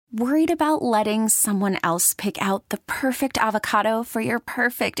Worried about letting someone else pick out the perfect avocado for your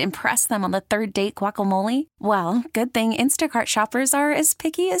perfect impress them on the third date guacamole? Well, good thing Instacart shoppers are as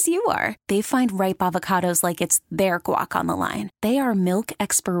picky as you are. They find ripe avocados like it's their guac on the line. They are milk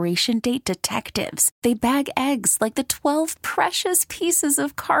expiration date detectives. They bag eggs like the 12 precious pieces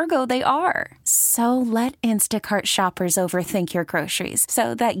of cargo they are. So let Instacart shoppers overthink your groceries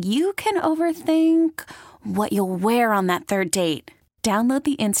so that you can overthink what you'll wear on that third date. Download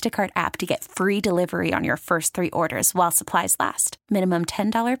the Instacart app to get free delivery on your first 3 orders while supplies last. Minimum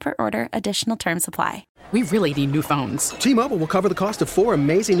 $10 per order. Additional terms apply. We really need new phones. T-Mobile will cover the cost of 4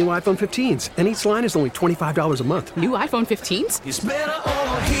 amazing new iPhone 15s, and each line is only $25 a month. New iPhone 15s? It's better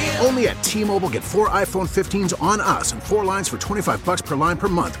over here. Only at T-Mobile, get 4 iPhone 15s on us and 4 lines for $25 per line per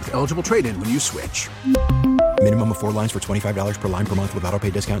month with eligible trade-in when you switch. Minimum of 4 lines for $25 per line per month with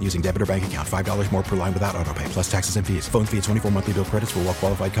autopay discount using debit or bank account. $5 more per line without autopay, plus taxes and fees. Phone fee at 24 monthly bill credits for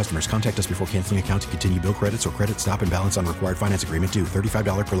well-qualified customers. Contact us before canceling account to continue bill credits or credit stop and balance on required finance agreement due.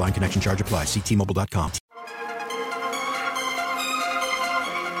 $35 per line connection charge applies. See T-Mobile.com.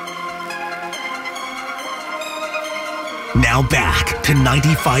 Now back to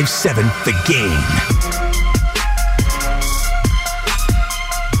 95.7 The Game.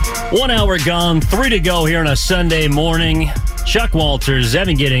 1 hour gone, 3 to go here on a Sunday morning. Chuck Walters,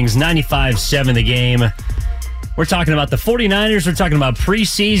 Evan Giddings, 95.7 The Game. We're talking about the 49ers. We're talking about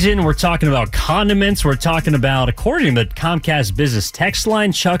preseason. We're talking about condiments. We're talking about, according to the Comcast business text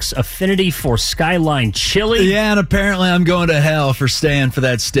line, Chuck's affinity for Skyline Chili. Yeah, and apparently I'm going to hell for staying for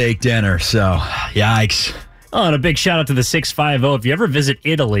that steak dinner. So, yikes. Oh, and a big shout out to the 650. If you ever visit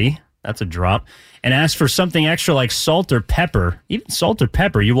Italy, that's a drop, and ask for something extra like salt or pepper, even salt or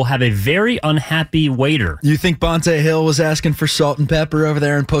pepper, you will have a very unhappy waiter. You think Bonte Hill was asking for salt and pepper over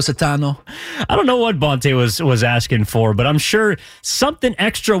there in Positano? I don't know what Bonte was asking for, but I'm sure something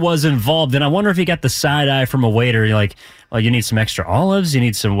extra was involved, and I wonder if he got the side eye from a waiter. You're like, oh, you need some extra olives? You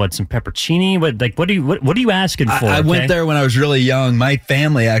need some peppercini? What are you asking for? I went there when I was really young. My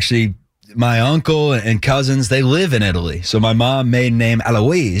family actually, my uncle and cousins, they live in Italy. So my mom made name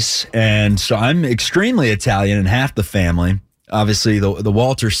Eloise, and so I'm extremely Italian in half the family. Obviously, the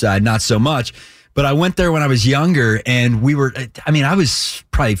Walter side, not so much. But I went there when I was younger, and I was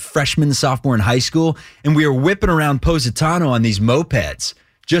probably freshman, sophomore in high school, and we were whipping around Positano on these mopeds,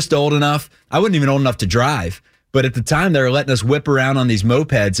 just old enough. I wasn't even old enough to drive. But at the time, they were letting us whip around on these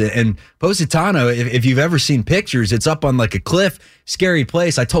mopeds. And Positano, if you've ever seen pictures, it's up on like a cliff, scary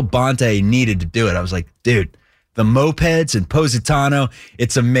place. I told Bonte he needed to do it. I was like, dude, the mopeds in Positano,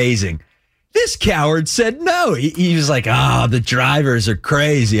 it's amazing. This coward said no. He was like, the drivers are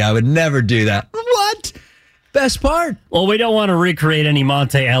crazy. I would never do that. What? Best part. Well, we don't want to recreate any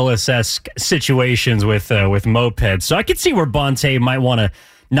Monte Ellis-esque situations with mopeds. So I could see where Bonte might want to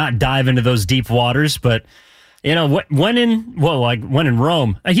not dive into those deep waters, but... You know, when in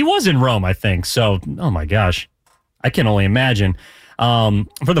Rome, he was in Rome, I think. So, oh my gosh, I can only imagine. For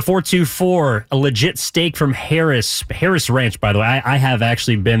the 424, a legit steak from Harris Ranch, by the way. I have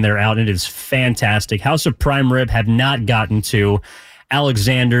actually been there out. It is fantastic. House of Prime Rib have not gotten to.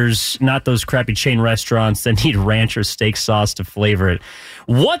 Alexander's, not those crappy chain restaurants that need ranch or steak sauce to flavor it.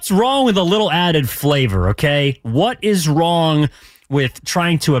 What's wrong with a little added flavor, okay? What is wrong with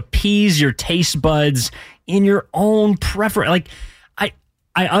trying to appease your taste buds in your own preference? Like, I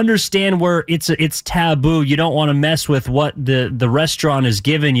understand where it's taboo. You don't want to mess with what the restaurant is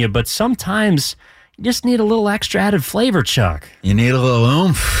giving you, but sometimes you just need a little extra added flavor, Chuck. You need a little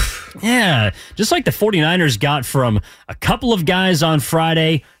oomph. Yeah, just like the 49ers got from a couple of guys on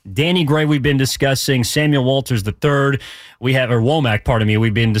Friday. Danny Gray, we've been discussing. Samuel Walters III. Womack, pardon me,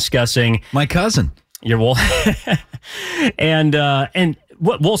 we've been discussing. My cousin.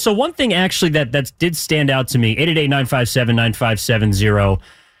 So one thing actually that did stand out to me, 888-957-9570,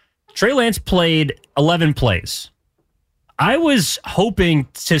 Trey Lance played 11 plays. I was hoping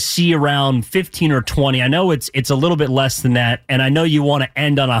to see around 15 or 20. I know it's a little bit less than that, and I know you want to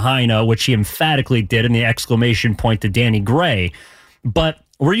end on a high note, which he emphatically did in the exclamation point to Danny Gray. But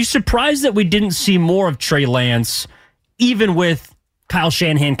were you surprised that we didn't see more of Trey Lance, even with Kyle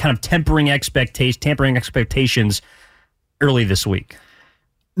Shanahan kind of tempering expectations early this week?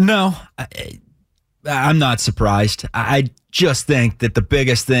 No, I'm not surprised. I just think that the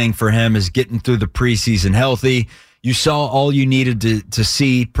biggest thing for him is getting through the preseason healthy. You saw all you needed to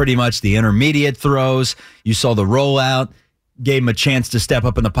see, pretty much the intermediate throws. You saw the rollout, gave him a chance to step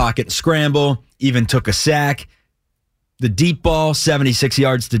up in the pocket and scramble, even took a sack. The deep ball, 76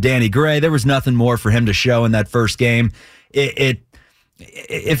 yards to Danny Gray. There was nothing more for him to show in that first game.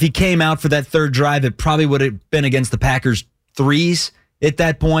 If he came out for that third drive, it probably would have been against the Packers threes. at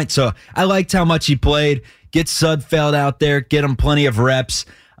that point. So I liked how much he played. Get Sudfeld out there, get him plenty of reps,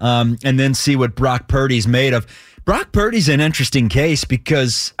 and then see what Brock Purdy's made of. Brock Purdy's an interesting case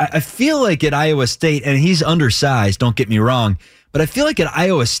because I feel like at Iowa State, and he's undersized, don't get me wrong, but I feel like at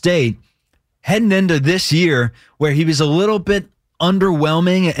Iowa State, heading into this year where he was a little bit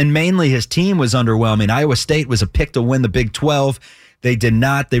underwhelming, and mainly his team was underwhelming. Iowa State was a pick to win the Big 12. They did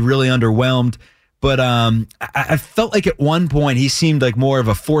not. They really underwhelmed. But I felt like at one point he seemed like more of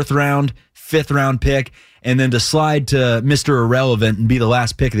a 4th round, 5th round pick, and then to slide to Mr. Irrelevant and be the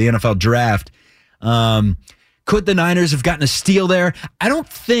last pick of the NFL draft. Could the Niners have gotten a steal there? I don't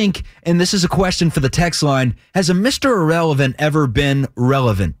think, and this is a question for the text line, has a Mr. Irrelevant ever been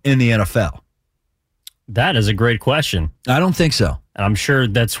relevant in the NFL? That is a great question. I don't think so. I'm sure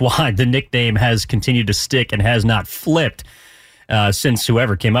that's why the nickname has continued to stick and has not flipped since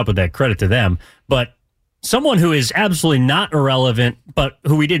whoever came up with that. Credit to them. But someone who is absolutely not irrelevant, but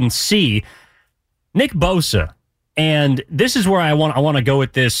who we didn't see, Nick Bosa. And this is where I want to go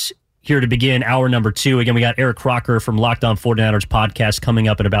with this here to begin hour number 2. Again, we got Eric Crocker from Locked On 49ers podcast coming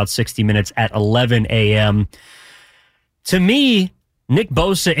up in about 60 minutes at 11 a.m. To me, Nick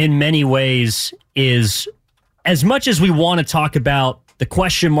Bosa in many ways is, as much as we want to talk about the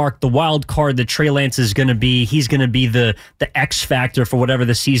question mark, the wild card that Trey Lance is going to be, he's going to be the X factor for whatever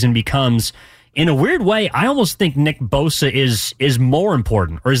the season becomes. In a weird way, I almost think Nick Bosa is more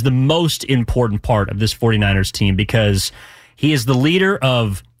important, or is the most important part of this 49ers team, because he is the leader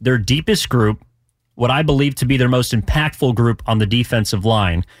of their deepest group, what I believe to be their most impactful group on the defensive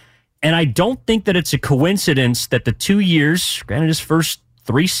line. And I don't think that it's a coincidence that the 2 years, granted his first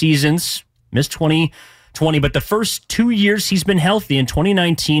 3 seasons, missed 2020, but the first 2 years he's been healthy in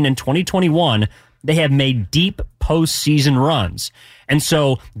 2019 and 2021, they have made deep postseason runs. And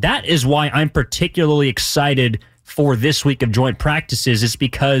so that is why I'm particularly excited for this week of joint practices, is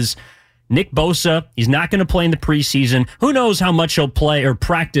because Nick Bosa, he's not going to play in the preseason. Who knows how much he'll play or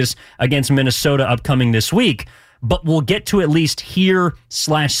practice against Minnesota upcoming this week, but we'll get to at least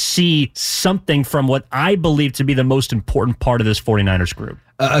hear/see something from what I believe to be the most important part of this 49ers group.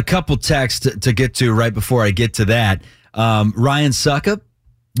 A couple texts to get to right before I get to that. Ryan Suckup,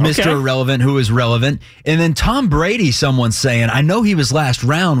 Mr. Irrelevant, who is relevant. And then Tom Brady, someone's saying, I know he was last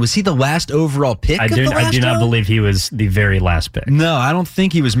round. Was he the last overall pick? I do not believe he was the very last pick. No, I don't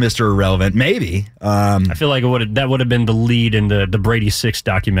think he was Mr. Irrelevant. Maybe. I feel like that would have been the lead in the Brady 6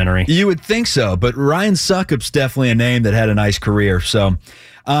 documentary. You would think so, but Ryan Succup's definitely a name that had a nice career. So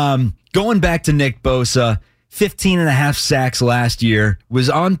going back to Nick Bosa, 15.5 sacks last year, was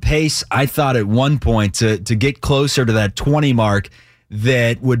on pace, I thought, at one point to get closer to that 20 mark.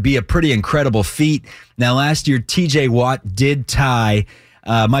 That would be a pretty incredible feat. Now, last year, TJ Watt did tie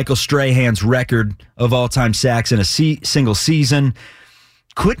Michael Strahan's record of all-time sacks in a single season.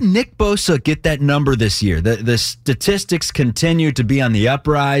 Could Nick Bosa get that number this year? The statistics continue to be on the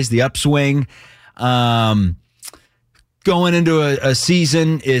uprise, the upswing. Going into a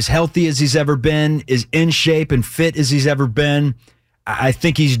season as healthy as he's ever been, as in shape and fit as he's ever been. I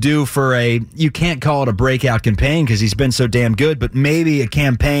think he's due for you can't call it a breakout campaign because he's been so damn good, but maybe a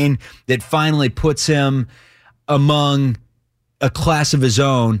campaign that finally puts him among a class of his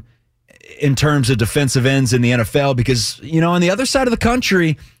own in terms of defensive ends in the NFL, because, on the other side of the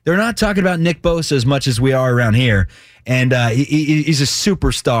country, they're not talking about Nick Bosa as much as we are around here. And he's a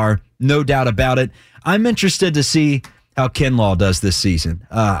superstar, no doubt about it. I'm interested to see how Kinlaw does this season.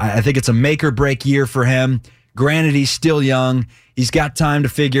 I think it's a make or break year for him. Granted, he's still young. He's got time to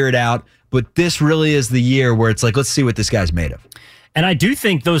figure it out, but this really is the year where it's like, let's see what this guy's made of. And I do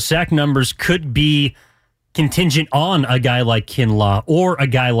think those sack numbers could be contingent on a guy like Kinlaw or a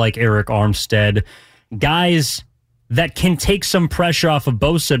guy like Eric Armstead, guys that can take some pressure off of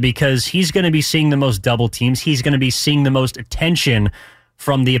Bosa, because he's going to be seeing the most double teams. He's going to be seeing the most attention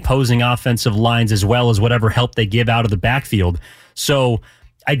from the opposing offensive lines, as well as whatever help they give out of the backfield. So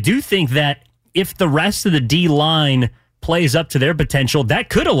I do think that if the rest of the D-line plays up to their potential, that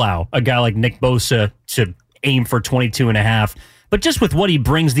could allow a guy like Nick Bosa to aim for 22.5. But just with what he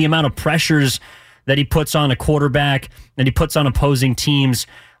brings, the amount of pressures that he puts on a quarterback, that he puts on opposing teams,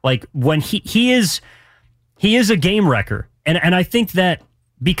 like when he is a game wrecker. And I think that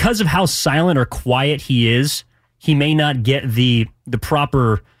because of how silent or quiet he is, he may not get the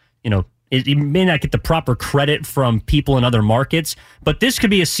proper, He may not get the proper credit from people in other markets, but this could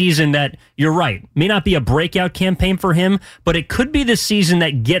be a season that, you're right, may not be a breakout campaign for him, but it could be the season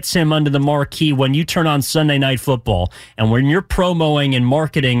that gets him under the marquee when you turn on Sunday Night Football. And when you're promoting and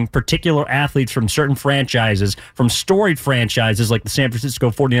marketing particular athletes from certain franchises, from storied franchises like the San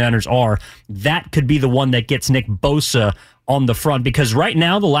Francisco 49ers are, that could be the one that gets Nick Bosa on the front. Because right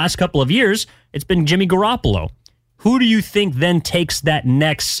now, the last couple of years, it's been Jimmy Garoppolo. Who do you think then takes that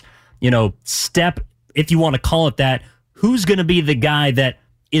next, step, if you want to call it that? Who's going to be the guy that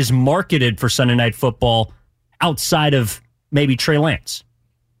is marketed for Sunday Night Football outside of maybe Trey Lance?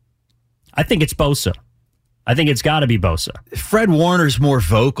 I think it's Bosa. I think it's got to be Bosa. Fred Warner's more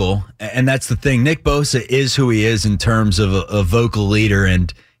vocal, and that's the thing. Nick Bosa is who he is in terms of a vocal leader,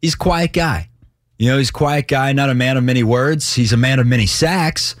 and he's a quiet guy. He's a quiet guy, not a man of many words. He's a man of many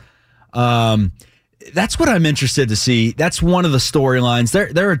sacks. That's what I'm interested to see. That's one of the storylines.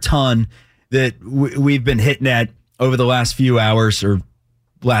 There are a ton that we've been hitting at over the last few hours or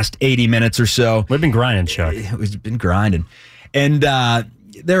last 80 minutes or so. We've been grinding, Chuck. We've been grinding. And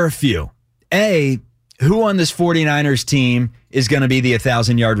there are a few. Who on this 49ers team is going to be the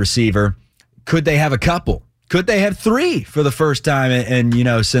 1,000-yard receiver? Could they have a couple? Could they have three for the first time? And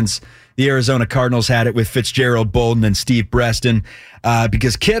since the Arizona Cardinals had it with Fitzgerald Bolden and Steve Breston,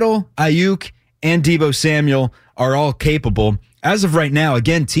 because Kittle, Ayuk, and Deebo Samuel are all capable. As of right now,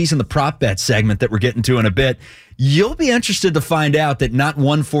 again, teasing the prop bet segment that we're getting to in a bit, you'll be interested to find out that not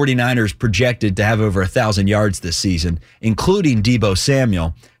one 49er is projected to have over 1,000 yards this season, including Deebo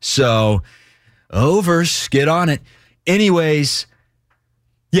Samuel. So, overs, get on it. Anyways,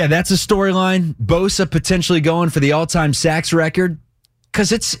 yeah, that's a storyline. Bosa potentially going for the all-time sacks record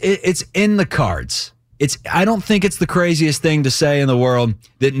because it's in the cards. I don't think it's the craziest thing to say in the world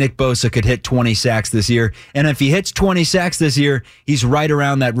that Nick Bosa could hit 20 sacks this year. And if he hits 20 sacks this year, he's right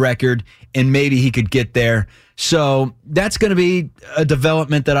around that record, and maybe he could get there. So that's going to be a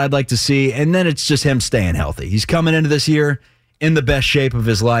development that I'd like to see. And then it's just him staying healthy. He's coming into this year in the best shape of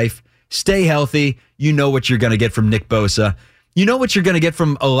his life. Stay healthy. You know what you're going to get from Nick Bosa. You know what you're going to get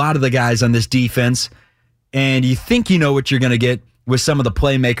from a lot of the guys on this defense. And you think you know what you're going to get with some of the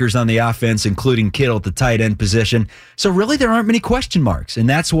playmakers on the offense, including Kittle at the tight end position. So really there aren't many question marks. And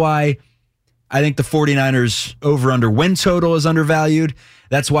that's why I think the 49ers over-under win total is undervalued.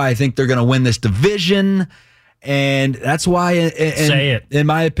 That's why I think they're going to win this division. And that's why, say it. In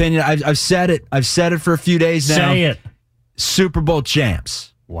my opinion, I've said it. I've said it for a few days now. Say it. Super Bowl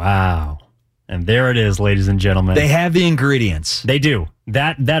champs. Wow. And there it is, ladies and gentlemen. They have the ingredients. They do.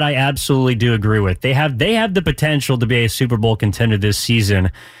 That I absolutely do agree with. They have the potential to be a Super Bowl contender this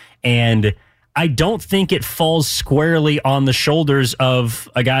season, and I don't think it falls squarely on the shoulders of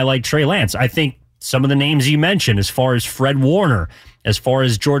a guy like Trey Lance. I think some of the names you mentioned, as far as Fred Warner, as far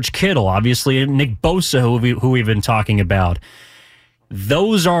as George Kittle, obviously Nick Bosa, who we've been talking about,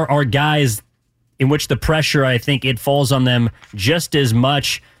 those are guys in which the pressure, I think it falls on them just as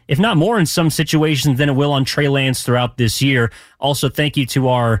much, if not more in some situations, than it will on Trey Lance throughout this year. Also, thank you to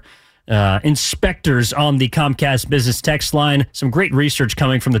our inspectors on the Comcast Business text line. Some great research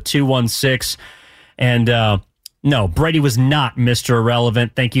coming from the 216. And no, Brady was not Mr.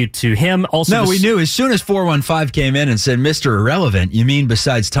 Irrelevant. Thank you to him. Also, no, we knew as soon as 415 came in and said, Mr. Irrelevant, you mean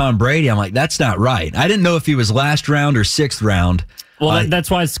besides Tom Brady? I'm like, that's not right. I didn't know if he was last round or sixth round. Well, that's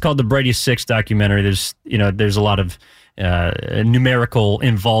why it's called the Brady Six documentary. There's a lot of numerical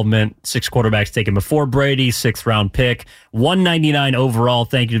involvement. 6 quarterbacks taken before Brady, 6th round pick, 199 overall.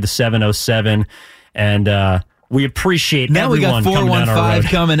 Thank you to the 707. And we appreciate now everyone we got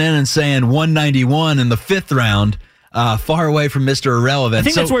 415 coming in and saying 191 in the 5th round, far away from Mr. Irrelevant. I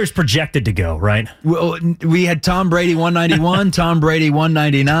think that's where it's projected to go, right? We had Tom Brady 191, Tom Brady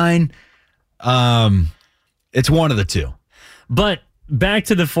 199. It's one of the two. But back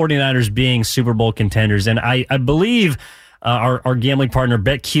to the 49ers being Super Bowl contenders, and I believe our gambling partner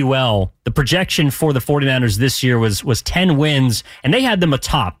BetQL, the projection for the 49ers this year was 10 wins, and they had them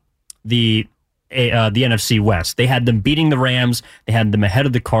atop the NFC West. They had them beating the Rams. They had them ahead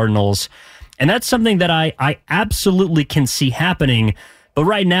of the Cardinals, and that's something that I absolutely can see happening. But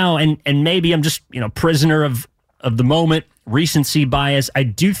right now, and maybe I'm just prisoner of the moment, recency bias, I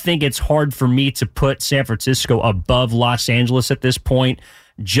do think it's hard for me to put San Francisco above Los Angeles at this point,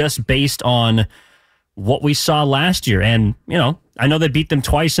 just based on what we saw last year. And, I know they beat them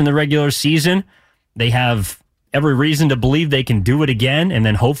twice in the regular season. They have every reason to believe they can do it again and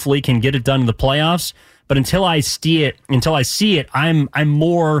then hopefully can get it done in the playoffs. But until I see it, I'm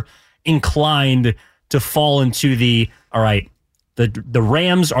more inclined to fall into the The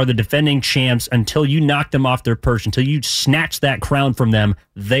Rams are the defending champs until you knock them off their perch, until you snatch that crown from them.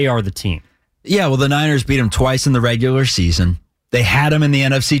 They are the team. Yeah, well, the Niners beat them twice in the regular season. They had them in the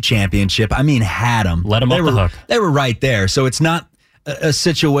NFC Championship. I mean, had them. Let them off the hook. They were right there. So it's not a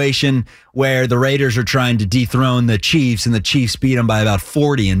situation where the Raiders are trying to dethrone the Chiefs and the Chiefs beat them by about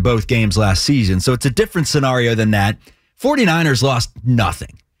 40 in both games last season. So it's a different scenario than that. 49ers lost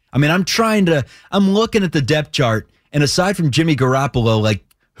nothing. I mean, I'm looking at the depth chart, and aside from Jimmy Garoppolo, like,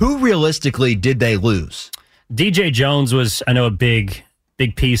 who realistically did they lose? DJ Jones was, I know, a big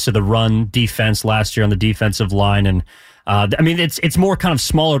piece of the run defense last year on the defensive line, and I mean, it's more kind of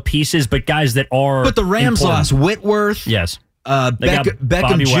smaller pieces, but guys that are. But the Rams important. lost Whitworth. Yes.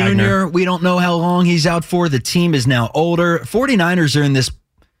 Beckham Jr., Wagner. We don't know how long he's out for. The team is now older. 49ers are in this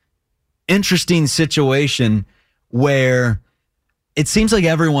interesting situation where it seems like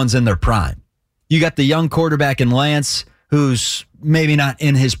everyone's in their prime. You got the young quarterback in Lance, who's maybe not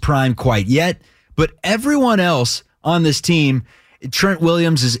in his prime quite yet, but everyone else on this team, Trent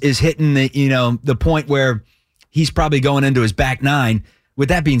Williams is hitting the point where he's probably going into his back nine. With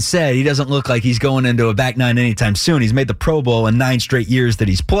that being said, he doesn't look like he's going into a back nine anytime soon. He's made the Pro Bowl in 9 straight years that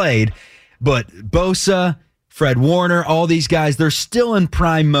he's played. But Bosa, Fred Warner, all these guys, they're still in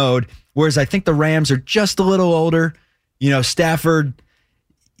prime mode, whereas I think the Rams are just a little older. Stafford,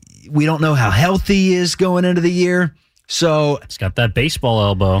 we don't know how healthy he is going into the year. So he's got that baseball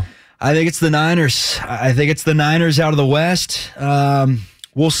elbow. I think it's the Niners. I think it's the Niners out of the West.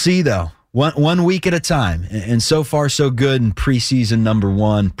 We'll see, though. One week at a time. And so far, so good in preseason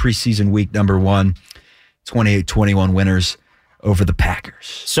week number 1, 28-21 winners over the Packers.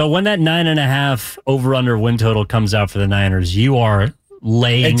 So when that 9.5 over-under win total comes out for the Niners, you are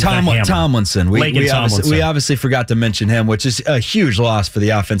laying the hammer. Tomlinson. We obviously forgot to mention him, which is a huge loss for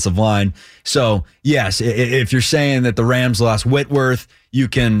the offensive line. So, yes, if you're saying that the Rams lost Whitworth, you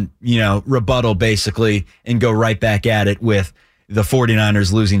can, rebuttal basically and go right back at it with the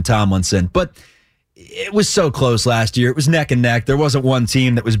 49ers losing Tomlinson. But it was so close last year. It was neck and neck. There wasn't one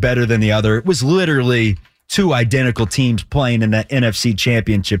team that was better than the other. It was literally 2 identical teams playing in that NFC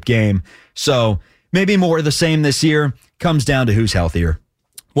Championship game. So maybe more of the same this year. Comes down to who's healthier.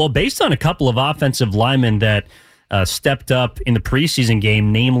 Well, based on a couple of offensive linemen that stepped up in the preseason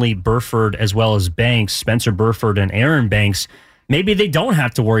game, namely Burford as well as Banks, Spencer Burford and Aaron Banks, maybe they don't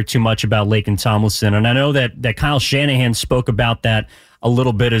have to worry too much about Laken Tomlinson. And I know that Kyle Shanahan spoke about that a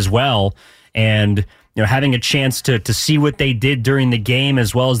little bit as well. And having a chance to see what they did during the game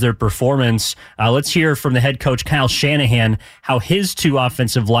as well as their performance. Let's hear from the head coach, Kyle Shanahan, how his 2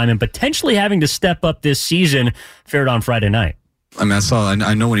 offensive linemen potentially having to step up this season fared on Friday night. I mean,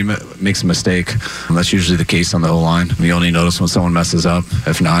 I know when he makes a mistake. That's usually the case on the O-line. You only notice when someone messes up.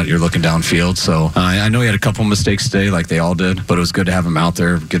 If not, you're looking downfield. So I know he had a couple mistakes today, like they all did, but it was good to have him out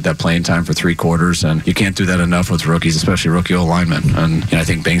there, get that playing time for 3 quarters. And you can't do that enough with rookies, especially rookie O-linemen. And I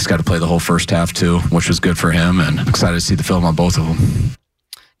think Banks got to play the whole first half too, which was good for him. And excited to see the film on both of them.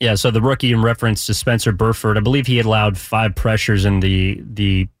 Yeah, so the rookie in reference to Spencer Burford, I believe he had allowed 5 pressures in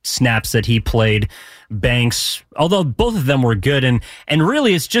the snaps that he played. Banks, although both of them were good, and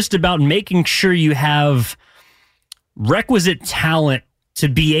really it's just about making sure you have requisite talent to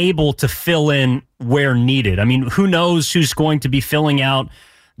be able to fill in where needed. I mean, who knows who's going to be filling out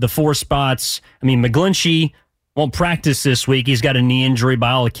the 4 spots. I mean, McGlinchey won't practice this week. He's got a knee injury.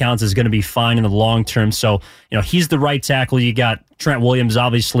 By all accounts, is going to be fine in the long term. So, he's the right tackle. You got Trent Williams,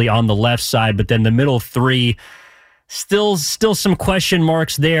 obviously, on the left side, but then the middle 3, still some question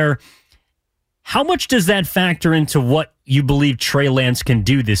marks there. How much does that factor into what you believe Trey Lance can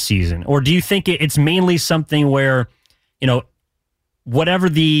do this season? Or do you think it's mainly something where, whatever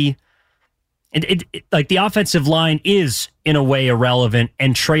the offensive line is in a way irrelevant,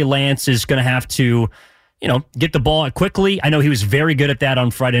 and Trey Lance is going to have to, get the ball out quickly? I know he was very good at that on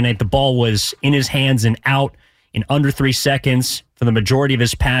Friday night. The ball was in his hands and out in under 3 seconds for the majority of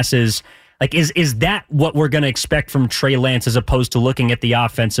his passes. Like, is that what we're going to expect from Trey Lance, as opposed to looking at the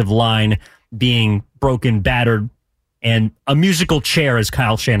offensive line being broken, battered, and a musical chair, as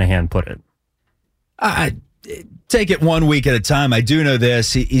Kyle Shanahan put it? I take it 1 week at a time. I do know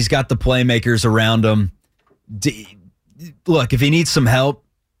this. He's got the playmakers around him. Look, if he needs some help,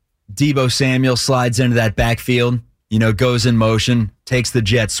 Deebo Samuel slides into that backfield, goes in motion, takes the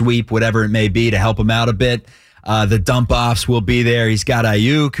jet sweep, whatever it may be, to help him out a bit. The dump offs will be there. He's got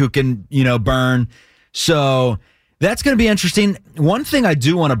Ayuk who can, burn. So that's going to be interesting. One thing I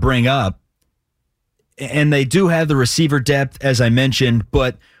do want to bring up, and they do have the receiver depth, as I mentioned,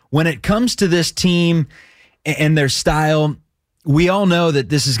 but when it comes to this team and their style, we all know that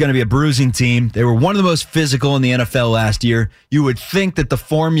this is going to be a bruising team. They were one of the most physical in the NFL last year. You would think that the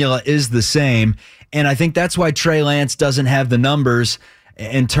formula is the same. And I think that's why Trey Lance doesn't have the numbers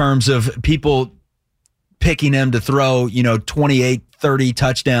in terms of people picking him to throw, 28, 30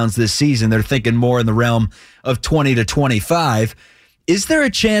 touchdowns this season. They're thinking more in the realm of 20 to 25. Is there a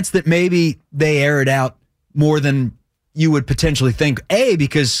chance that maybe they air it out more than you would potentially think? A,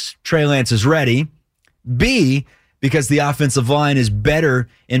 because Trey Lance is ready. B, because the offensive line is better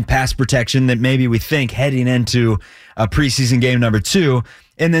in pass protection than maybe we think heading into a preseason game number 2.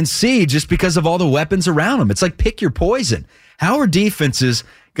 And then C, just because of all the weapons around them. It's like pick your poison. How are defenses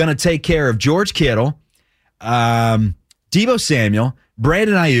going to take care of George Kittle, Deebo Samuel,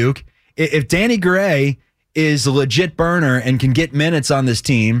 Brandon Ayuk? If Danny Gray is a legit burner and can get minutes on this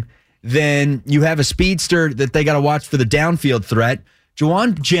team, then you have a speedster that they got to watch for the downfield threat.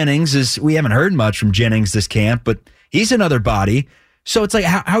 Juwan Jennings we haven't heard much from Jennings this camp, but he's another body. So it's like,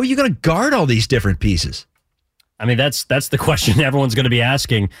 how are you going to guard all these different pieces? I mean, that's the question everyone's going to be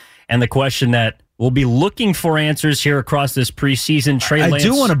asking, and the question that we'll be looking for answers here across this preseason. Trey Lance, I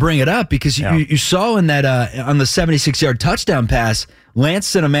do want to bring it up because you saw in that on the 76-yard touchdown pass, Lance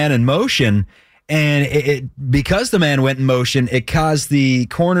sent a man in motion, and because the man went in motion, it caused the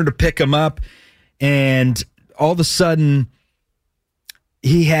corner to pick him up, and all of a sudden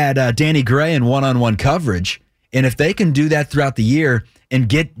he had Danny Gray in one-on-one coverage. And if they can do that throughout the year and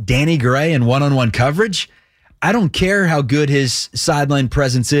get Danny Gray in one-on-one coverage, I don't care how good his sideline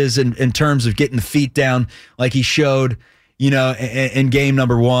presence is in terms of getting the feet down like he showed, in game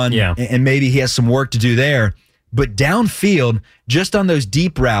number 1. Yeah. And maybe he has some work to do there. But downfield, just on those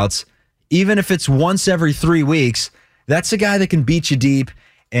deep routes, even if it's once every 3 weeks, that's a guy that can beat you deep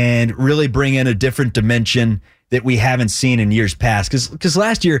and really bring in a different dimension that we haven't seen in years past. Because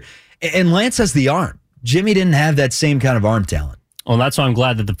last year, and Lance has the arm. Jimmy didn't have that same kind of arm talent. Well, that's why I'm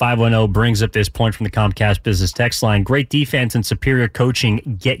glad that the 510 brings up this point from the Comcast Business text line. Great defense and superior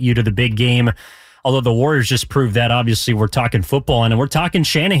coaching get you to the big game. Although the Warriors just proved that, obviously, we're talking football, and we're talking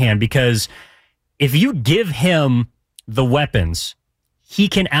Shanahan, because if you give him the weapons, he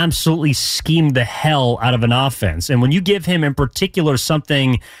can absolutely scheme the hell out of an offense. And when you give him, in particular,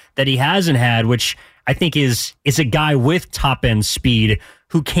 something that he hasn't had, which I think is a guy with top-end speed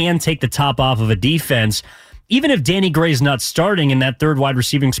who can take the top off of a defense. Even if Danny Gray's not starting and that third wide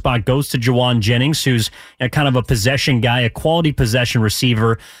receiving spot goes to Juwan Jennings, who's kind of a possession guy, a quality possession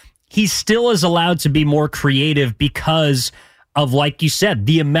receiver, he still is allowed to be more creative because of, like you said,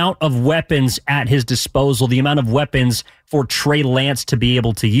 the amount of weapons at his disposal, the amount of weapons for Trey Lance to be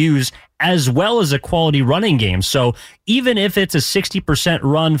able to use, as well as a quality running game. So even if it's a 60%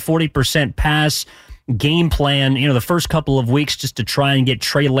 run, 40% pass game plan, the first couple of weeks just to try and get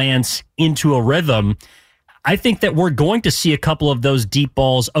Trey Lance into a rhythm, I think that we're going to see a couple of those deep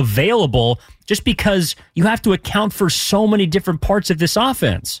balls available just because you have to account for so many different parts of this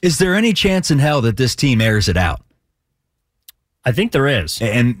offense. Is there any chance in hell that this team airs it out? I think there is.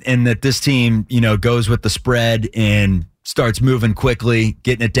 And that this team, goes with the spread and starts moving quickly,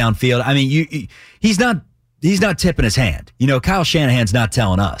 getting it downfield. I mean, he's not tipping his hand. Kyle Shanahan's not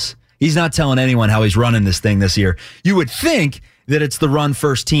telling us. He's not telling anyone how he's running this thing this year. You would think that it's the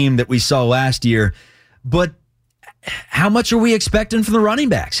run-first team that we saw last year, but how much are we expecting from the running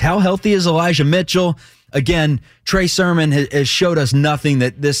backs? How healthy is Elijah Mitchell? Again, Trey Sermon has showed us nothing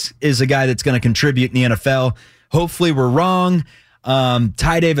that this is a guy that's going to contribute in the NFL. Hopefully we're wrong.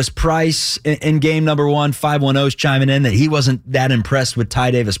 Ty Davis-Price in game number 1, 510's chiming in that he wasn't that impressed with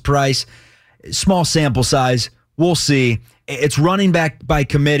Ty Davis-Price. Small sample size. We'll see. It's running back by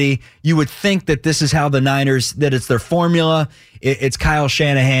committee. You would think that this is how the Niners, that it's their formula. It's Kyle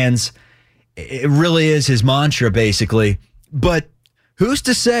Shanahan's. It really is his mantra, basically. But who's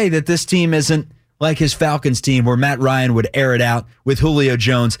to say that this team isn't like his Falcons team where Matt Ryan would air it out with Julio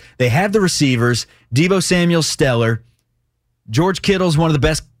Jones? They have the receivers. Deebo Samuel's stellar. George Kittle's one of the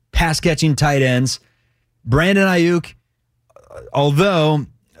best pass-catching tight ends. Brandon Ayuk, although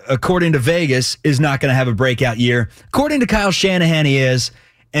according to Vegas, is not going to have a breakout year. According to Kyle Shanahan, he is.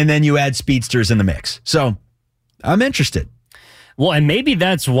 And then you add speedsters in the mix. So I'm interested. Well, and maybe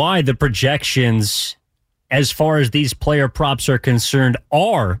that's why the projections, as far as these player props are concerned,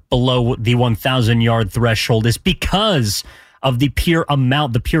 are below the 1,000-yard threshold, is because of the pure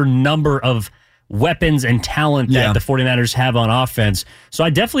amount, the pure number of weapons and talent that the 49ers have on offense. So I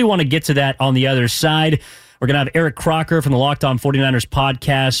definitely want to get to that on the other side. We're going to have Eric Crocker from the Locked On 49ers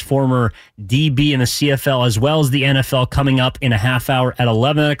podcast, former DB in the CFL as well as the NFL, coming up in a half hour at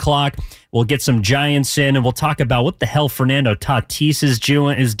 11 o'clock. We'll get some Giants in, and we'll talk about what the hell Fernando Tatis is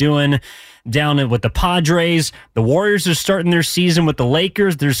doing. down with the Padres. The Warriors are starting their season with the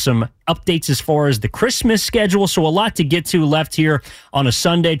Lakers. There's some updates as far as the Christmas schedule, so a lot to get to left here on a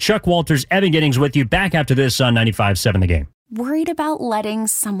Sunday. Chuck Walters, Evan Giddings with you back after this on 95.7 The Game. Worried about letting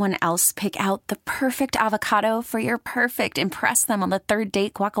someone else pick out the perfect avocado for your perfect impress them on the third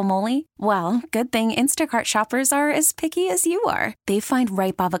date guacamole? Well, good thing Instacart shoppers are as picky as you are. They find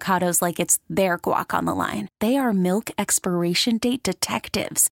ripe avocados like it's their guac on the line. They are milk expiration date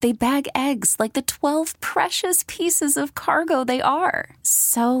detectives. They bag eggs like the 12 precious pieces of cargo they are.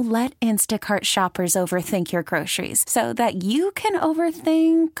 So let Instacart shoppers overthink your groceries so that you can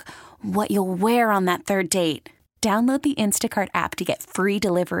overthink what you'll wear on that third date. Download the Instacart app to get free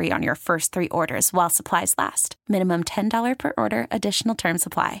delivery on your first 3 orders while supplies last. Minimum $10 per order. Additional terms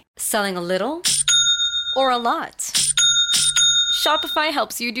apply. Selling a little or a lot? Shopify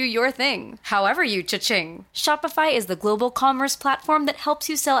helps you do your thing, however you cha-ching. Shopify is the global commerce platform that helps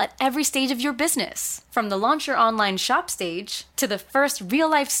you sell at every stage of your business. From the launch your online shop stage, to the first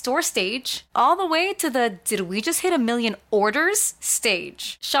real-life store stage, all the way to the did we just hit 1 million orders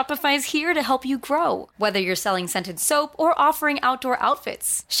stage. Shopify's here to help you grow. Whether you're selling scented soap or offering outdoor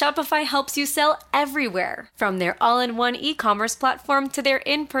outfits, Shopify helps you sell everywhere. From their all-in-one e-commerce platform to their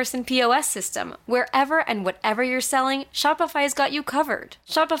in-person POS system, wherever and whatever you're selling, Shopify's got you covered.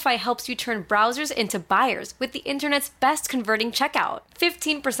 Shopify helps you turn browsers into buyers with the internet's best converting checkout.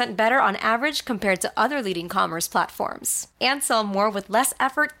 15% better on average compared to other leading commerce platforms. And sell more with less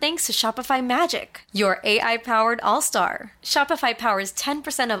effort thanks to Shopify Magic, your AI-powered all-star. Shopify powers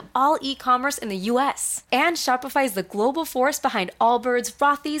 10% of all e-commerce in the U.S. And Shopify is the global force behind Allbirds,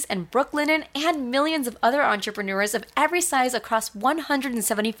 Rothy's, and Brooklinen, and millions of other entrepreneurs of every size across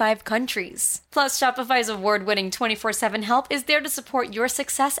 175 countries. Plus, Shopify's award-winning 24/7 help is there to support your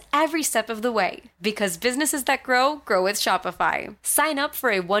success every step of the way. Because businesses that grow, grow with Shopify. Sign up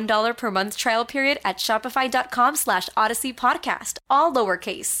for a $1 per month trial period at shopify.com/Odyssey Podcast, all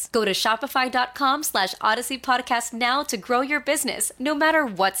lowercase. Go to shopify.com/Odyssey Podcast now to grow your business, no matter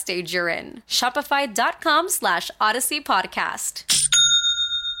what stage you're in. Shopify.com/Odyssey Podcast.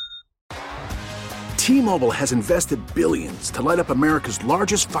 T-Mobile has invested billions to light up America's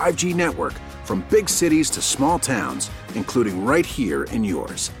largest 5G network, from big cities to small towns, including right here in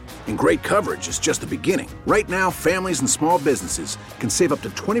yours. And great coverage is just the beginning. Right now, families and small businesses can save up to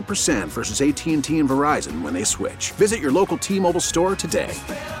 20% versus AT&T and Verizon when they switch. Visit your local T-Mobile store today.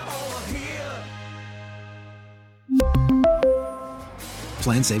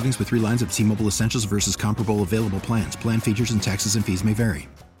 Plan savings with 3 lines of T-Mobile Essentials versus comparable available plans. Plan features and taxes and fees may vary.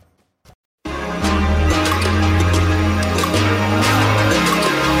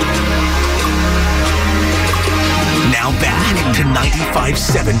 Now back to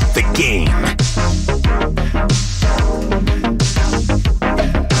 95.7 The Game.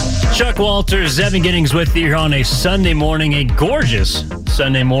 Chuck Walters, Evan Giddings with you here on a Sunday morning, a gorgeous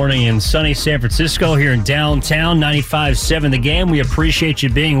Sunday morning in sunny San Francisco here in downtown. 95.7 The Game. We appreciate you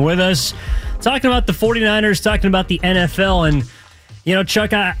being with us. Talking about the 49ers, talking about the NFL. And, you know,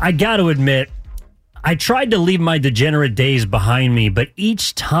 Chuck, I got to admit, I tried to leave my degenerate days behind me, but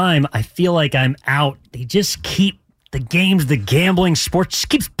each time I feel like I'm out, they just keep the games, the gambling, sports just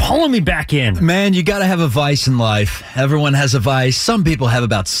keeps pulling me back in. Man, you got to have a vice in life. Everyone has a vice. Some people have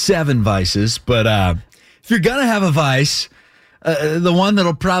about 7 vices, but if you're going to have a vice, the one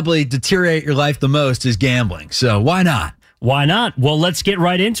that'll probably deteriorate your life the most is gambling. So why not? Why not? Well, let's get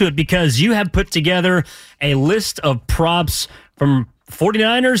right into it because you have put together a list of props from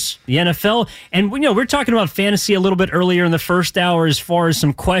 49ers, the NFL, and we're talking about fantasy a little bit earlier in the first hour as far as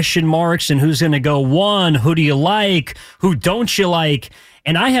some question marks and who's going to go one, who do you like, who don't you like,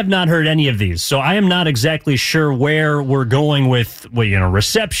 and I have not heard any of these, so I am not exactly sure where we're going with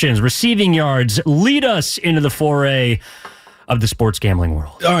receptions, receiving yards. Lead us into the foray of the sports gambling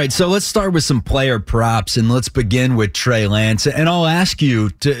world. All right, so let's start with some player props, and let's begin with Trey Lance, and I'll ask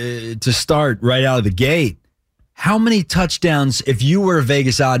you to start right out of the gate. How many touchdowns, if you were a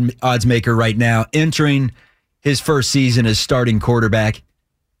Vegas odds maker right now, entering his first season as starting quarterback,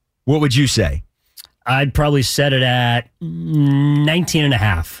 what would you say? I'd probably set it at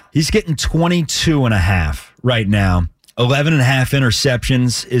 19.5. He's getting 22.5 right now. 11.5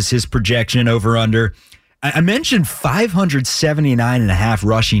 interceptions is his projection over under. I mentioned 579.5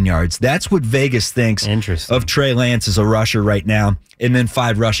 rushing yards. That's what Vegas thinks of Trey Lance as a rusher right now, and then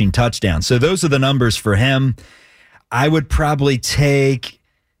 5 rushing touchdowns. So those are the numbers for him. I would probably take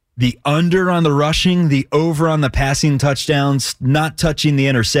the under on the rushing, the over on the passing touchdowns, not touching the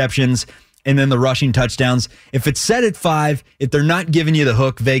interceptions, and then the rushing touchdowns. If it's set at 5, if they're not giving you the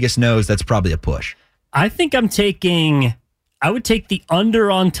hook, Vegas knows that's probably a push. I think I'm taking I would take the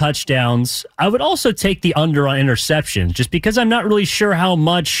under on touchdowns. I would also take the under on interceptions, just because I'm not really sure how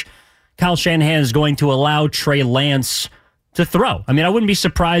much Kyle Shanahan is going to allow Trey Lance to throw. I mean, I wouldn't be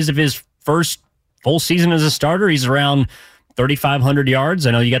surprised if his first full season as a starter, he's around 3,500 yards.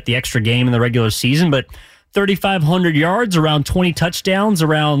 I know you got the extra game in the regular season, but 3,500 yards, around 20 touchdowns,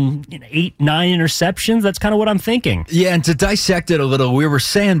 around 8-9 interceptions. That's kind of what I'm thinking. Yeah, and to dissect it a little, we were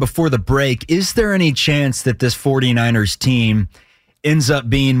saying before the break, is there any chance that this 49ers team ends up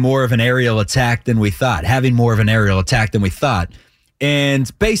being more of an aerial attack than we thought, having more of an aerial attack than we thought?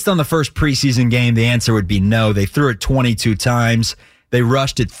 And based on the first preseason game, the answer would be no. They threw it 22 times. They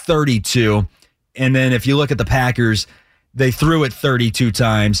rushed it 32. And then if you look at the Packers, they threw it 32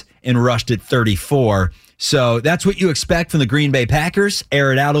 times and rushed it 34. So that's what you expect from the Green Bay Packers.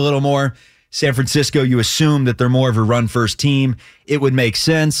 Air it out a little more. San Francisco, you assume that they're more of a run-first team. It would make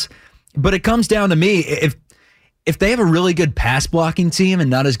sense. But it comes down to me, if they have a really good pass-blocking team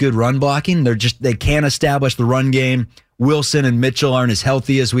and not as good run-blocking, they can't establish the run game. Wilson and Mitchell aren't as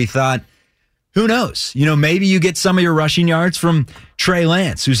healthy as we thought. Who knows? Maybe you get some of your rushing yards from Trey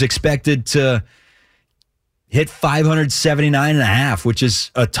Lance, who's expected to hit 579.5, which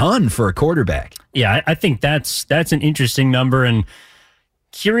is a ton for a quarterback. Yeah, I think that's an interesting number. And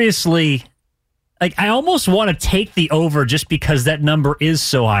curiously, I almost want to take the over just because that number is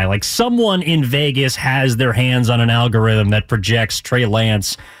so high. Like, someone in Vegas has their hands on an algorithm that projects Trey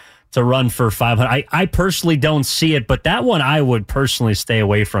Lance to run for 500. I personally don't see it, but that one I would personally stay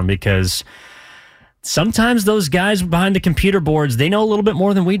away from, because sometimes those guys behind the computer boards, they know a little bit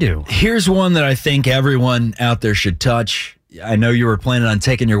more than we do. Here's one that I think everyone out there should touch. I know you were planning on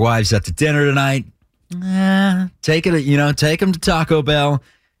taking your wives out to dinner tonight. Take them to Taco Bell.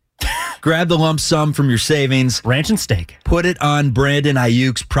 Grab the lump sum from your savings. Ranch and steak. Put it on Brandon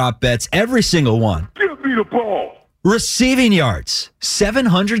Ayuk's prop bets, every single one. Give me the ball. Receiving yards,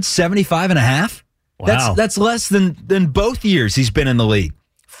 775.5. Wow. That's less than both years he's been in the league.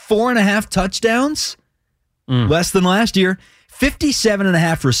 4.5 touchdowns, less than last year.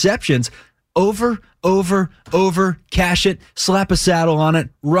 57.5 receptions. Over, cash it, slap a saddle on it,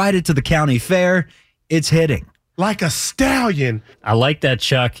 ride it to the county fair. It's hitting. Like a stallion. I like that,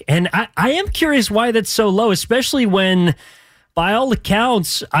 Chuck. And I am curious why that's so low, especially when, by all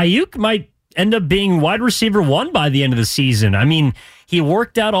accounts, Ayuk might end up being wide receiver 1 by the end of the season. I mean, he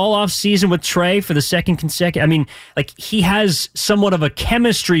worked out all off season with Trey for the second consecutive. I mean, he has somewhat of a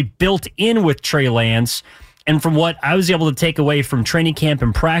chemistry built in with Trey Lance. And from what I was able to take away from training camp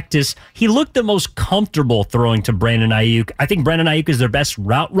and practice, he looked the most comfortable throwing to Brandon Ayuk. I think Brandon Ayuk is their best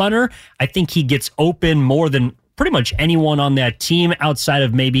route runner. I think he gets open more than pretty much anyone on that team, outside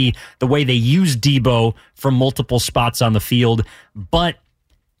of maybe the way they use Debo from multiple spots on the field. But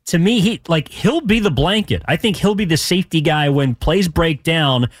to me, he'll be the blanket. I think he'll be the safety guy when plays break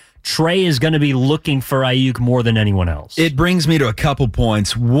down. Trey is going to be looking for Ayuk more than anyone else. It brings me to a couple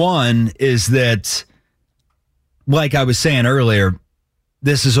points. One is that, like I was saying earlier,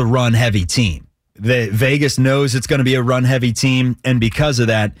 this is a run-heavy team. Vegas knows it's going to be a run-heavy team, and because of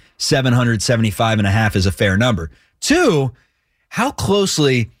that, 775.5 is a fair number. 2, how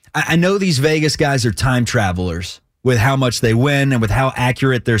closely, I know these Vegas guys are time travelers with how much they win and with how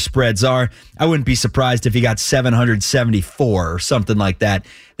accurate their spreads are. I wouldn't be surprised if he got 774 or something like that.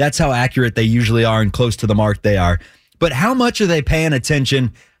 That's how accurate they usually are and close to the mark they are. But how much are they paying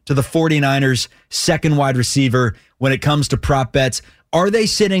attention to the 49ers' second wide receiver when it comes to prop bets? Are they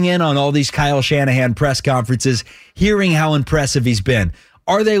sitting in on all these Kyle Shanahan press conferences, hearing how impressive he's been?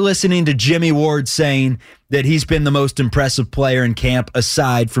 Are they listening to Jimmy Ward saying that he's been the most impressive player in camp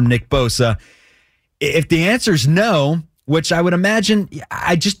aside from Nick Bosa? If the answer is no, which I would imagine,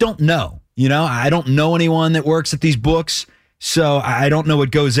 I just don't know. I don't know anyone that works at these books, so I don't know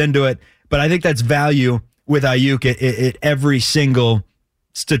what goes into it. But I think that's value with Ayuk at every single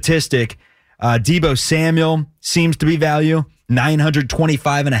statistic. Debo Samuel seems to be value.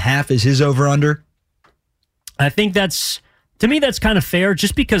 925.5 is his over-under. I think to me, that's kind of fair,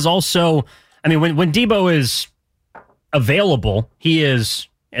 just because also, I mean, when Debo is available, he is,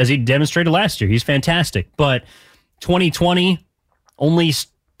 as he demonstrated last year, he's fantastic. But 2020, only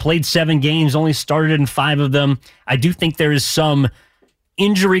played 7 games, only started in 5 of them. I do think there is some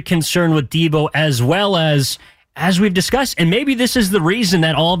injury concern with Debo, as well as we've discussed, and maybe this is the reason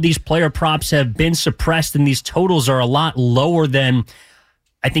that all of these player props have been suppressed and these totals are a lot lower than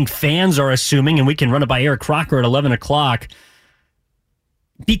I think fans are assuming, and we can run it by Eric Crocker at 11 o'clock.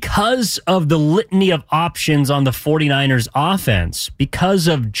 because of the litany of options on the 49ers offense, because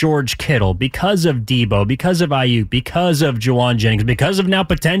of George Kittle, because of Debo, because of Ayuk, because of Juwan Jennings, because of now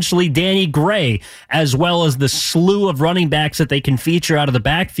potentially Danny Gray, as well as the slew of running backs that they can feature out of the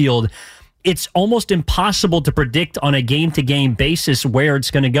backfield, it's almost impossible to predict on a game-to-game basis where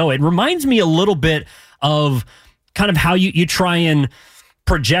it's going to go. It reminds me a little bit of kind of how you try and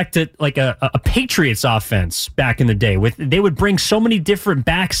project it like a Patriots offense back in the day. They would bring so many different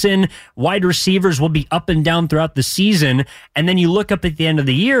backs in, wide receivers will be up and down throughout the season, and then you look up at the end of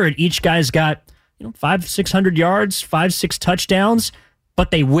the year and each guy's got 500-600 yards, 5-6 touchdowns,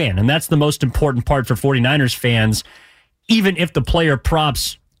 but they win. And that's the most important part for 49ers fans, even if the player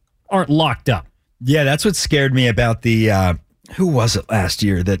props aren't locked up. Yeah, that's what scared me about the who was it last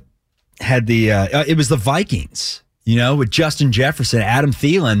year that had the it was the Vikings. With Justin Jefferson, Adam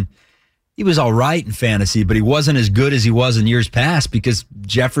Thielen, he was all right in fantasy, but he wasn't as good as he was in years past because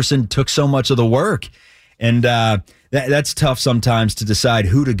Jefferson took so much of the work. And that's tough sometimes to decide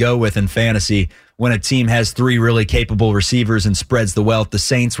who to go with in fantasy when a team has three really capable receivers and spreads the wealth. The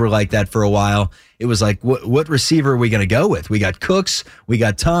Saints were like that for a while. It was like, what receiver are we going to go with? We got Cooks, we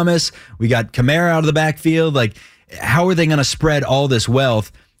got Thomas, we got Kamara out of the backfield. Like, how are they going to spread all this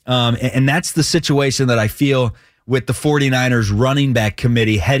wealth? And that's the situation that I feel with the 49ers running back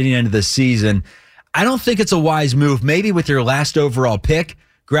committee heading into the season. I don't think it's a wise move. Maybe with your last overall pick,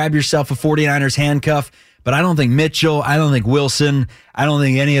 grab yourself a 49ers handcuff, but I don't think Mitchell, I don't think Wilson, I don't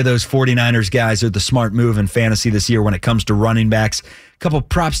think any of those 49ers guys are the smart move in fantasy this year when it comes to running backs. A couple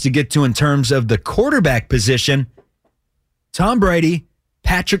props to get to in terms of the quarterback position. Tom Brady,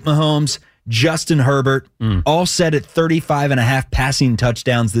 Patrick Mahomes, Justin Herbert, all set at 35.5 passing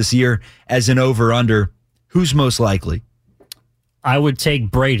touchdowns this year as an over-under. Who's most likely? I would take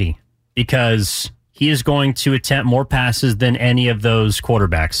Brady because he is going to attempt more passes than any of those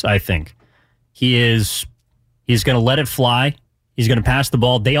quarterbacks, I think. He's going to let it fly. He's going to pass the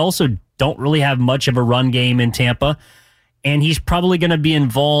ball. They also don't really have much of a run game in Tampa, and he's probably going to be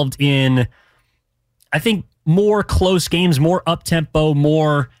involved in, I think, more close games, more up-tempo,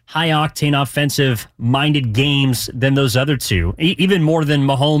 more high-octane offensive-minded games than those other two, even more than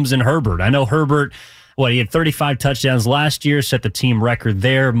Mahomes and Herbert. I know Herbert, he had 35 touchdowns last year, set the team record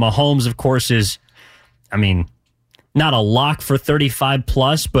there. Mahomes, of course, is, not a lock for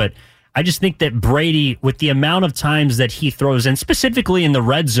 35-plus, but I just think that Brady, with the amount of times that he throws, and specifically in the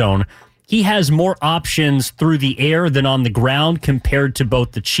red zone, he has more options through the air than on the ground compared to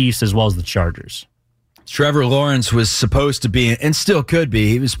both the Chiefs as well as the Chargers. Trevor Lawrence was supposed to be, and still could be,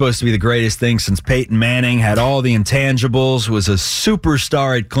 he was supposed to be the greatest thing since Peyton Manning, had all the intangibles, was a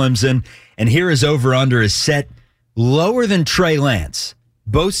superstar at Clemson, and here his over-under is set lower than Trey Lance.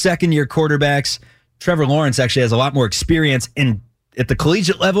 Both second-year quarterbacks. Trevor Lawrence actually has a lot more experience at the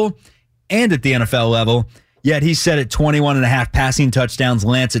collegiate level and at the NFL level, yet he's set at 21.5 passing touchdowns,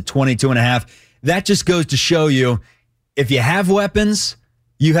 Lance at 22.5. That just goes to show you, if you have weapons,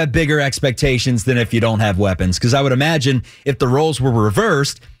 you have bigger expectations than if you don't have weapons. Because I would imagine if the roles were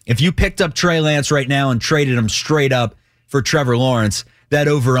reversed, if you picked up Trey Lance right now and traded him straight up for Trevor Lawrence, that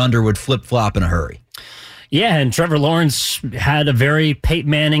over-under would flip-flop in a hurry. Yeah, and Trevor Lawrence had a very Peyton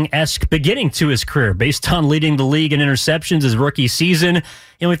Manning-esque beginning to his career based on leading the league in interceptions his rookie season.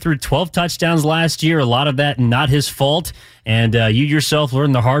 He only threw 12 touchdowns last year, a lot of that not his fault. And you yourself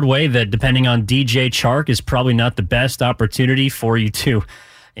learned the hard way that depending on DJ Chark is probably not the best opportunity for you to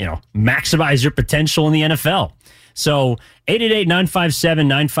maximize your potential in the NFL. So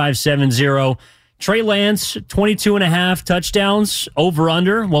 888-957-9570. Trey Lance, 22.5 touchdowns,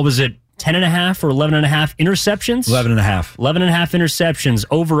 over-under. What was it, 10.5 or 11.5 interceptions? 11.5. 11.5 interceptions,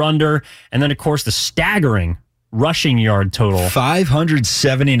 over-under. And then, of course, the staggering rushing yard total.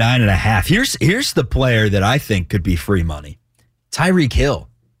 579.5. Here's the player that I think could be free money. Tyreek Hill.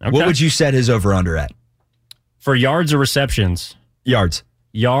 Okay. What would you set his over-under at? For yards or receptions? Yards.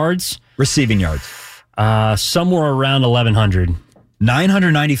 Receiving yards. Somewhere around 1,100.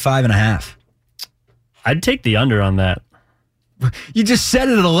 995.5. I'd take the under on that. You just set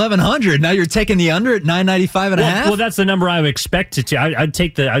it at 1,100. Now you're taking the under at 995.5. Well, that's the number I would expect it to. I'd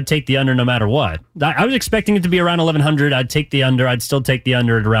take the under no matter what. I was expecting it to be around 1,100. I'd take the under. I'd still take the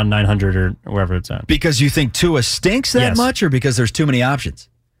under at around 900 or wherever it's at. Because you think Tua stinks that much, or because there's too many options?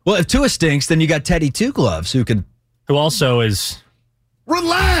 Well, if Tua stinks, then you got Teddy Two Gloves who also is.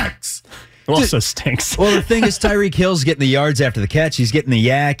 Relax. Who also stinks. Well, the thing is, Tyreek Hill's getting the yards after the catch. He's getting the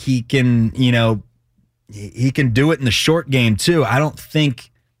yak. He can, he can do it in the short game too. I don't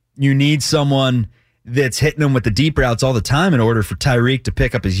think you need someone that's hitting him with the deep routes all the time in order for Tyreek to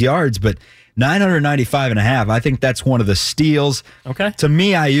pick up his yards. But 995.5, I think that's one of the steals. Okay. To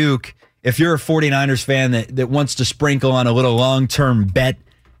me, Ayuk, if you're a 49ers fan that wants to sprinkle on a little long-term bet,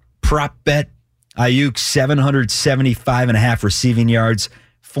 prop bet, Ayuk 775.5 receiving yards,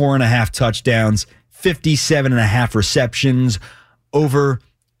 4.5 touchdowns, 57.5 receptions, over.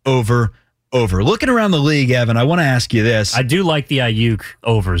 Looking around the league, Evan, I want to ask you this. I do like the Ayuk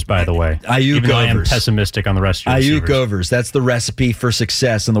overs, by the way. Ayuk even though overs. I am pessimistic on the rest of your Ayuk overs. That's the recipe for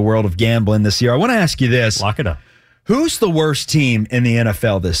success in the world of gambling this year. I want to ask you this. Lock it up. Who's the worst team in the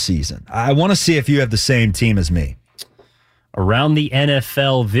NFL this season? I want to see if you have the same team as me. Around the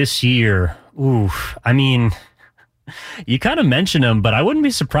NFL this year, I mean, you kind of mentioned them, but I wouldn't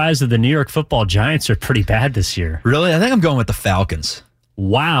be surprised if the New York Football Giants are pretty bad this year. Really? I think I'm going with the Falcons.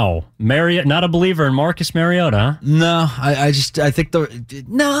 Wow. Not a believer in Marcus Mariota, huh? No, I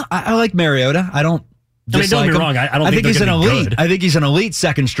like Mariota. I don't don't get me wrong. I don't think he's an elite. Good. I think he's an elite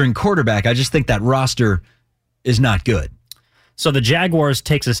second string quarterback. I just think that roster is not good. So the Jaguars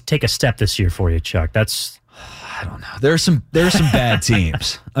take a step this year for you, Chuck. I don't know. There are some bad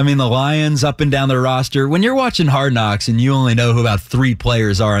teams. I mean, the Lions up and down their roster. When you're watching Hard Knocks and you only know who about 3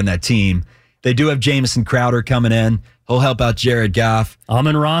 players are on that team, they do have Jamison Crowder coming in. He'll help out Jared Goff.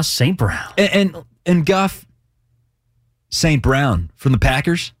 Amon-Ra St. Brown. And Goff St. Brown from the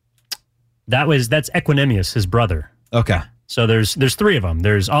Packers? That's Equanimous, his brother. Okay. So there's 3 of them.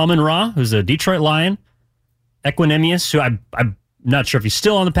 There's Amon-Ra, who's a Detroit Lion. Equanimous, who I'm not sure if he's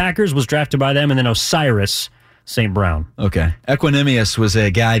still on the Packers, was drafted by them. And then Osiris St. Brown. Okay. Equanimous was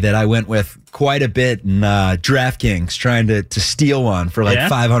a guy that I went with quite a bit in DraftKings trying to steal one for like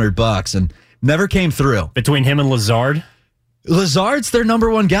 $500 and never came through. Between him and Lazard? Lazard's their number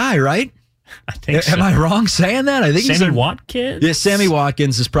 1 guy, right? I think so. Am I wrong saying that? I think Sammy Watkins? Yeah, Sammy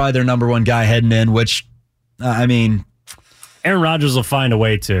Watkins is probably their number 1 guy heading in, which, Aaron Rodgers will find a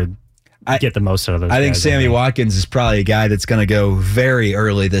way to get the most out of those guys. I think Sammy Watkins is probably a guy that's going to go very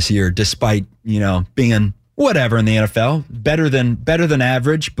early this year, despite, being whatever in the NFL. Better than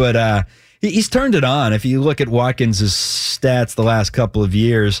average, but he's turned it on. If you look at Watkins' stats the last couple of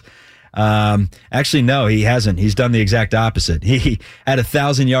years, actually, no, he hasn't. He's done the exact opposite. He had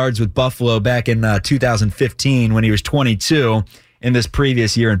 1,000 yards with Buffalo back in 2015 when he was 22. In this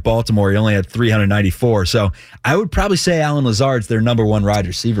previous year in Baltimore, he only had 394. So I would probably say Allen Lazard's their number 1 wide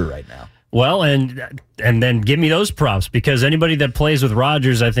receiver right now. Well, and then give me those props, because anybody that plays with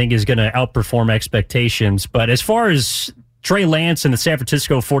Rodgers, I think, is going to outperform expectations. But as far as Trey Lance and the San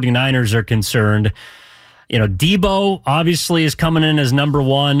Francisco 49ers are concerned, Debo obviously is coming in as number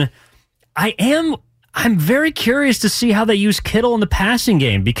 1. I'm very curious to see how they use Kittle in the passing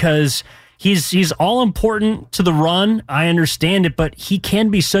game, because he's all important to the run. I understand it, but he can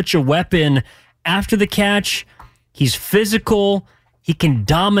be such a weapon after the catch. He's physical. He can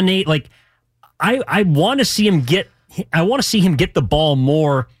dominate. Like, I want to see him get the ball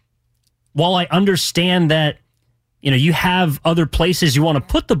more. While I understand that, you have other places you want to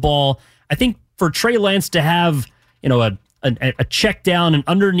put the ball, I think for Trey Lance to have, a check down, an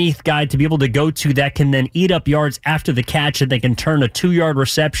underneath guy to be able to go to that can then eat up yards after the catch, and they can turn a 2-yard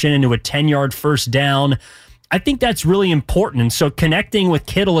reception into a 10-yard first down. I think that's really important. And so connecting with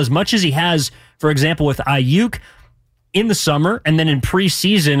Kittle as much as he has, for example, with Ayuk in the summer and then in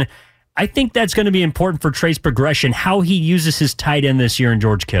preseason, I think that's going to be important for Trey's progression, how he uses his tight end this year in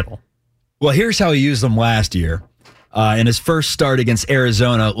George Kittle. Well, here's how he used them last year. In his first start against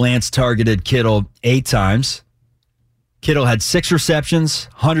Arizona, Lance targeted Kittle 8 times. Kittle had 6 receptions,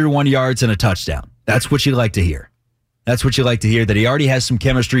 101 yards, and a touchdown. That's what you like to hear. That's what you like to hear, that he already has some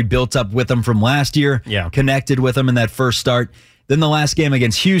chemistry built up with him from last year, connected with him in that first start. Then the last game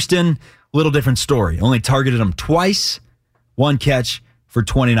against Houston, little different story. Only targeted him twice, 1 catch for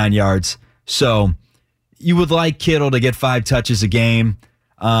 29 yards. So you would like Kittle to get 5 touches a game.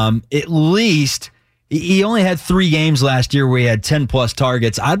 At least, he only had 3 games last year where he had 10-plus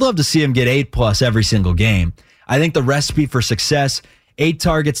targets. I'd love to see him get 8-plus every single game. I think the recipe for success, 8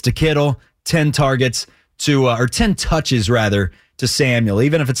 targets to Kittle, 10 targets to, or 10 touches rather, to Samuel.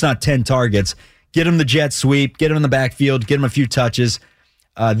 Even if it's not 10 targets, get him the jet sweep, get him in the backfield, get him a few touches.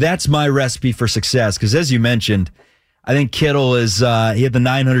 That's my recipe for success, because as you mentioned, I think Kittle he had the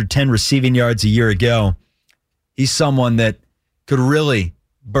 910 receiving yards a year ago. He's someone that could really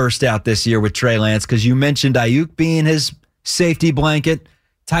burst out this year with Trey Lance, because you mentioned Ayuk being his safety blanket.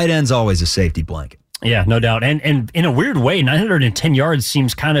 Tight end's always a safety blanket. Yeah, no doubt. And in a weird way, 910 yards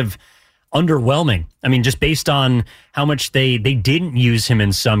seems kind of underwhelming. I mean, just based on how much they didn't use him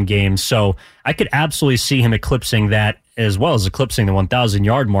in some games. So I could absolutely see him eclipsing that, as well as eclipsing the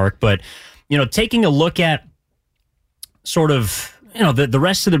 1,000-yard mark. But, taking a look at sort of, the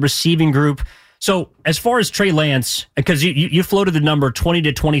rest of the receiving group. So as far as Trey Lance, because you floated the number 20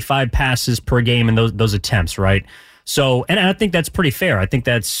 to 25 passes per game in those attempts, right? So, and I think that's pretty fair. I think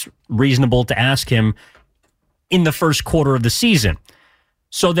that's reasonable to ask him in the first quarter of the season.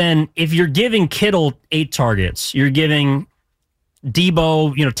 So then if you're giving Kittle 8 targets, you're giving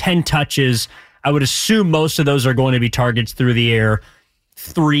Debo, 10 touches, I would assume most of those are going to be targets through the air,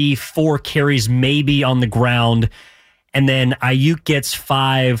 3-4 carries maybe on the ground. And then Ayuk gets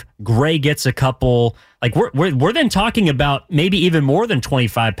 5, Gray gets a couple. Like we're then talking about maybe even more than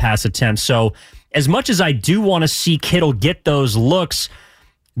 25 pass attempts. So as much as I do want to see Kittle get those looks,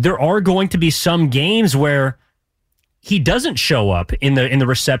 there are going to be some games where he doesn't show up in the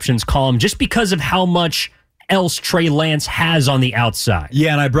receptions column just because of how much else Trey Lance has on the outside.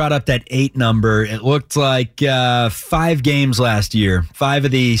 Yeah, and I brought up that 8 number. It looked like 5 games last year, 5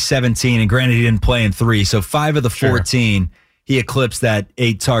 of the 17, and granted he didn't play in 3, so 5 of the 14, he eclipsed that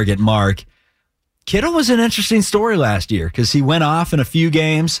 8 target mark. Kittle was an interesting story last year because he went off in a few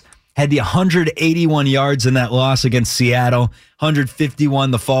games, had the 181 yards in that loss against Seattle,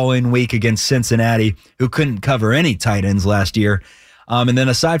 151 the following week against Cincinnati, who couldn't cover any tight ends last year. And then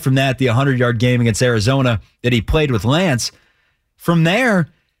aside from that, the 100-yard game against Arizona that he played with Lance, from there,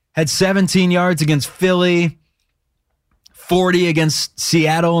 had 17 yards against Philly, 40 against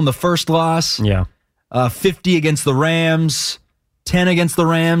Seattle in the first loss, 50 against the Rams, 10 against the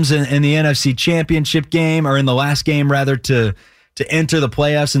Rams in the NFC Championship game, or in the last game, rather, to enter the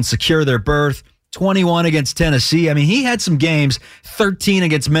playoffs and secure their berth, 21 against Tennessee. I mean, he had some games, 13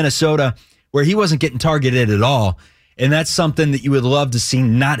 against Minnesota, where he wasn't getting targeted at all. And that's something that you would love to see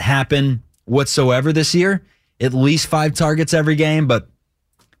not happen whatsoever this year. At least 5 targets every game. But,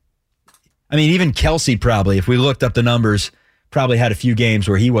 I mean, even Kelsey probably, if we looked up the numbers, probably had a few games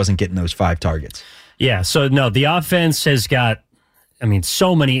where he wasn't getting those 5 targets. Yeah, so no, the offense has got,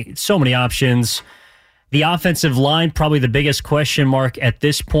 so many options. The offensive line, probably the biggest question mark at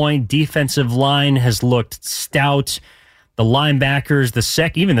this point. Defensive line has looked stout. The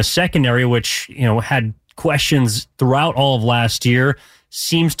linebackers, even the secondary, which, had questions throughout all of last year,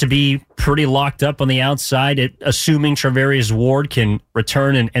 seems to be pretty locked up on the outside, assuming Charvarius Ward can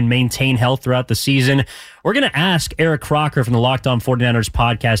return and maintain health throughout the season. We're going to ask Eric Crocker from the Locked On 49ers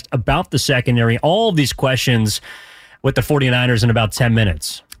podcast about the secondary, all of these questions with the 49ers in about 10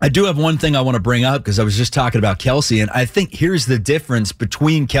 minutes. I do have one thing I want to bring up because I was just talking about Kelsey, and I think here's the difference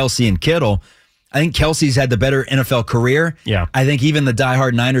between Kelsey and Kittle. I think Kelsey's had the better NFL career. Yeah. I think even the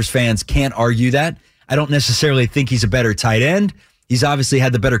diehard Niners fans can't argue that. I don't necessarily think he's a better tight end. He's obviously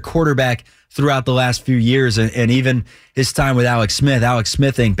had the better quarterback throughout the last few years, and even his time with Alex Smith. Alex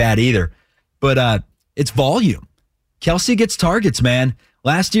Smith ain't bad either. But it's volume. Kelsey gets targets, man.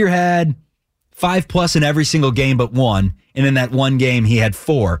 Last year had 5+ in every single game but one, and in that one game he had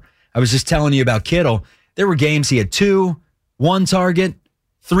 4. I was just telling you about Kittle. There were games he had 2, 1 target,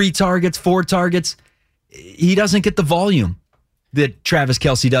 3 targets, 4 targets. He doesn't get the volume that Travis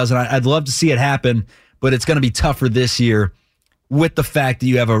Kelce does, and I'd love to see it happen, but it's going to be tougher this year with the fact that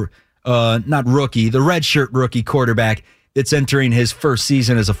you have the redshirt rookie quarterback that's entering his first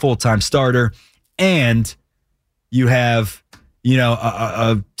season as a full-time starter, and you have,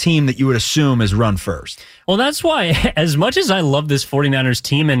 a team that you would assume is run first. Well, that's why, as much as I love this 49ers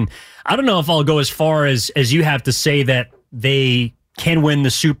team, and I don't know if I'll go as far as you have to say that they can win the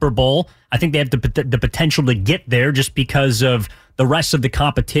Super Bowl. I think they have the potential to get there just because of the rest of the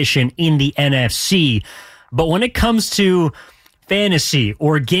competition in the NFC. But when it comes to fantasy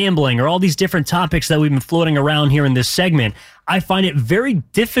or gambling or all these different topics that we've been floating around here in this segment, I find it very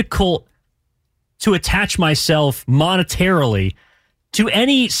difficult to attach myself monetarily to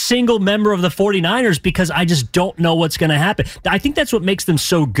any single member of the 49ers because I just don't know what's going to happen. I think that's what makes them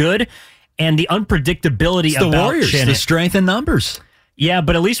so good, and the unpredictability it's the about Warriors, Shannon. The strength in numbers. Yeah,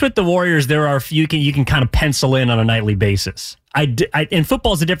 but at least with the Warriors, there are a few you can kind of pencil in on a nightly basis. And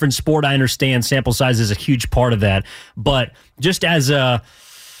football's a different sport. I understand sample size is a huge part of that, but just as a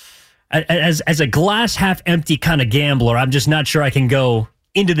glass half empty kind of gambler, I'm just not sure I can go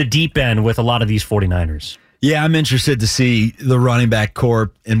into the deep end with a lot of these 49ers. Yeah, I'm interested to see the running back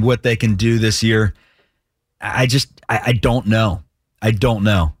corps and what they can do this year. I don't know. I don't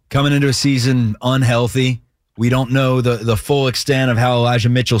know. Coming into a season unhealthy, we don't know the full extent of how Elijah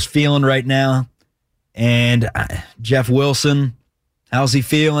Mitchell's feeling right now. And Jeff Wilson, how's he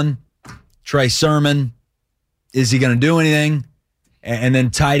feeling? Trey Sermon, is he going to do anything? And then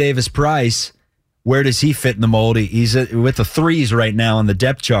Ty Davis Price, where does he fit in the mold? He's with the 3s right now on the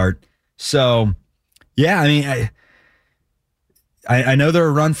depth chart. So, yeah, I mean, I know they're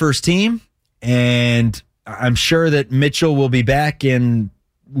a run-first team. And I'm sure that Mitchell will be back and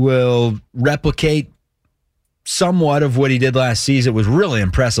will replicate somewhat of what he did last season. It was really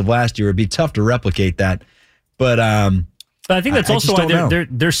impressive last year. It'd be tough to replicate that. But I think that's also why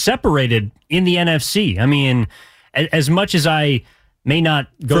they're separated in the NFC. I mean, as much as I may not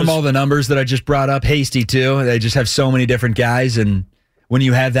go from all the numbers that I just brought up, Hasty too. They just have so many different guys, and when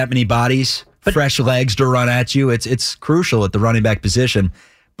you have that many bodies, fresh legs to run at you, it's crucial at the running back position.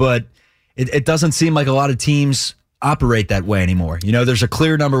 But it doesn't seem like a lot of teams operate that way anymore. You know, there's a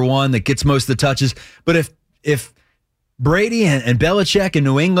clear number one that gets most of the touches. But if Brady and Belichick in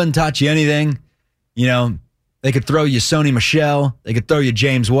New England taught you anything, you know, they could throw you Sony Michel, they could throw you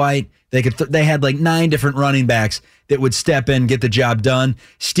James White. They had like 9 different running backs that would step in, get the job done.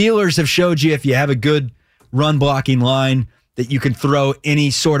 Steelers have showed you if you have a good run blocking line that you can throw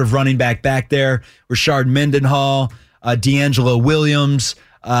any sort of running back there. Rashard Mendenhall, D'Angelo Williams,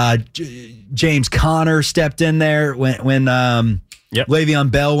 James Conner stepped in there when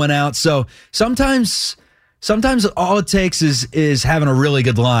Le'Veon Bell went out. So sometimes all it takes is having a really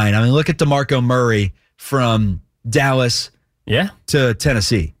good line. I mean, look at DeMarco Murray from Dallas to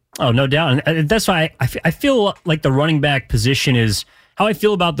Tennessee. Oh, no doubt. And that's why I feel like the running back position is how I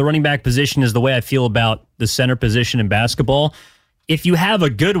feel about the running back position is the way I feel about the center position in basketball. If you have a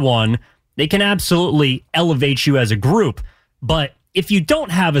good one, they can absolutely elevate you as a group. But if you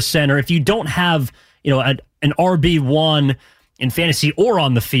don't have a center, if you don't have, you know, an RB1 in fantasy or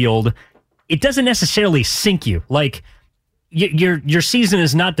on the field, it doesn't necessarily sink you. Like your season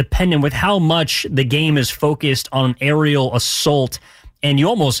is not dependent with how much the game is focused on aerial assault, and you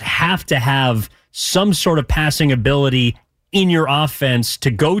almost have to have some sort of passing ability in your offense to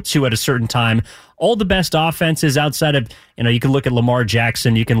go to at a certain time. All the best offenses outside of, you know, you can look at Lamar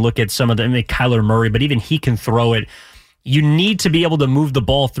Jackson, you can look at some of them, Kyler Murray, but even he can throw it. You need to be able to move the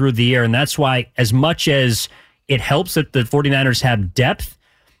ball through the air, and that's why as much as it helps that the 49ers have depth,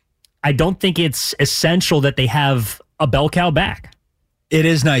 I don't think it's essential that they have a bell cow back. It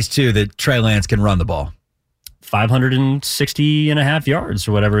is nice, too, that Trey Lance can run the ball. 560 and a half yards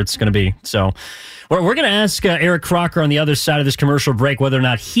or whatever it's going to be. So we're going to ask Eric Crocker on the other side of this commercial break whether or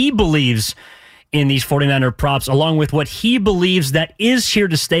not he believes in these 49er props, along with what he believes that is here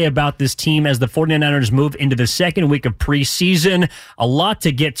to stay about this team as the 49ers move into the second week of preseason. A lot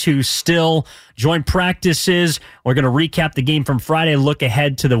to get to still. Joint practices. We're going to recap the game from Friday, look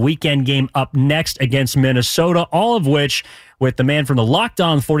ahead to the weekend game up next against Minnesota, all of which with the man from the Locked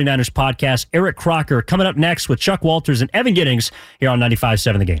On 49ers podcast, Eric Crocker, coming up next with Chuck Walters and Evan Giddings here on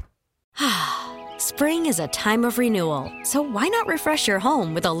 95.7 The Game. Spring is a time of renewal, so why not refresh your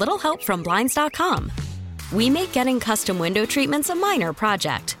home with a little help from Blinds.com? We make getting custom window treatments a minor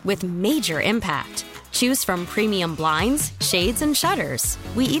project with major impact. Choose from premium blinds, shades, and shutters.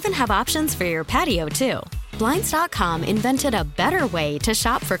 We even have options for your patio, too. Blinds.com invented a better way to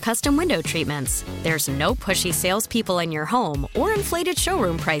shop for custom window treatments. There's no pushy salespeople in your home or inflated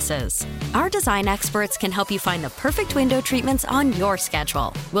showroom prices. Our design experts can help you find the perfect window treatments on your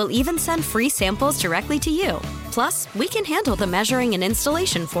schedule. We'll even send free samples directly to you. Plus, we can handle the measuring and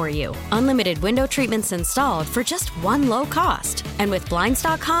installation for you. Unlimited window treatments installed for just one low cost. And with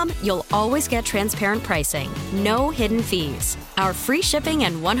Blinds.com, you'll always get transparent pricing. No hidden fees. Our free shipping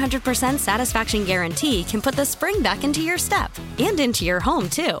and 100% satisfaction guarantee can put the spring back into your step and into your home,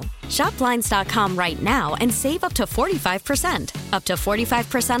 too. Shop Blinds.com right now and save up to 45%. Up to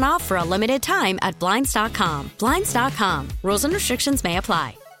 45% off for a limited time at Blinds.com. Blinds.com. Rules and restrictions may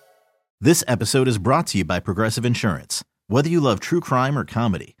apply. This episode is brought to you by Progressive Insurance. Whether you love true crime or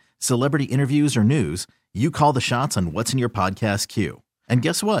comedy, celebrity interviews or news, you call the shots on what's in your podcast queue. And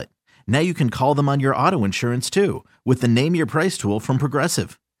guess what? Now you can call them on your auto insurance, too, with the Name Your Price tool from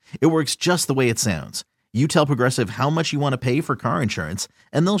Progressive. It works just the way it sounds. You tell Progressive how much you want to pay for car insurance,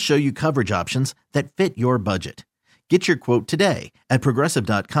 and they'll show you coverage options that fit your budget. Get your quote today at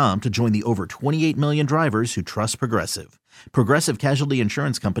Progressive.com to join the over 28 million drivers who trust Progressive. Progressive Casualty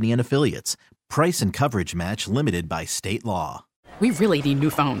Insurance Company and Affiliates. Price and coverage match limited by state law. We really need new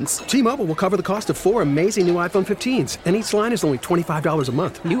phones. T-Mobile will cover the cost of 4 amazing new iPhone 15s, and each line is only $25 a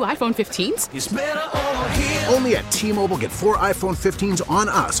month. New iPhone 15s? It's better over here. Only at T-Mobile, get 4 iPhone 15s on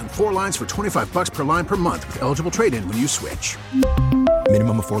us and 4 lines for $25 per line per month with eligible trade-in when you switch.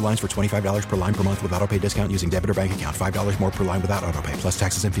 Minimum of 4 lines for $25 per line per month with autopay discount using debit or bank account. $5 more per line without autopay, plus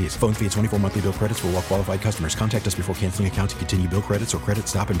taxes and fees. Phone fee at 24 monthly bill credits for well-qualified customers. Contact us before canceling account to continue bill credits or credit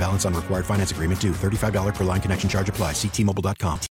stop and balance on required finance agreement due. $35 per line connection charge applies. See T-Mobile.com.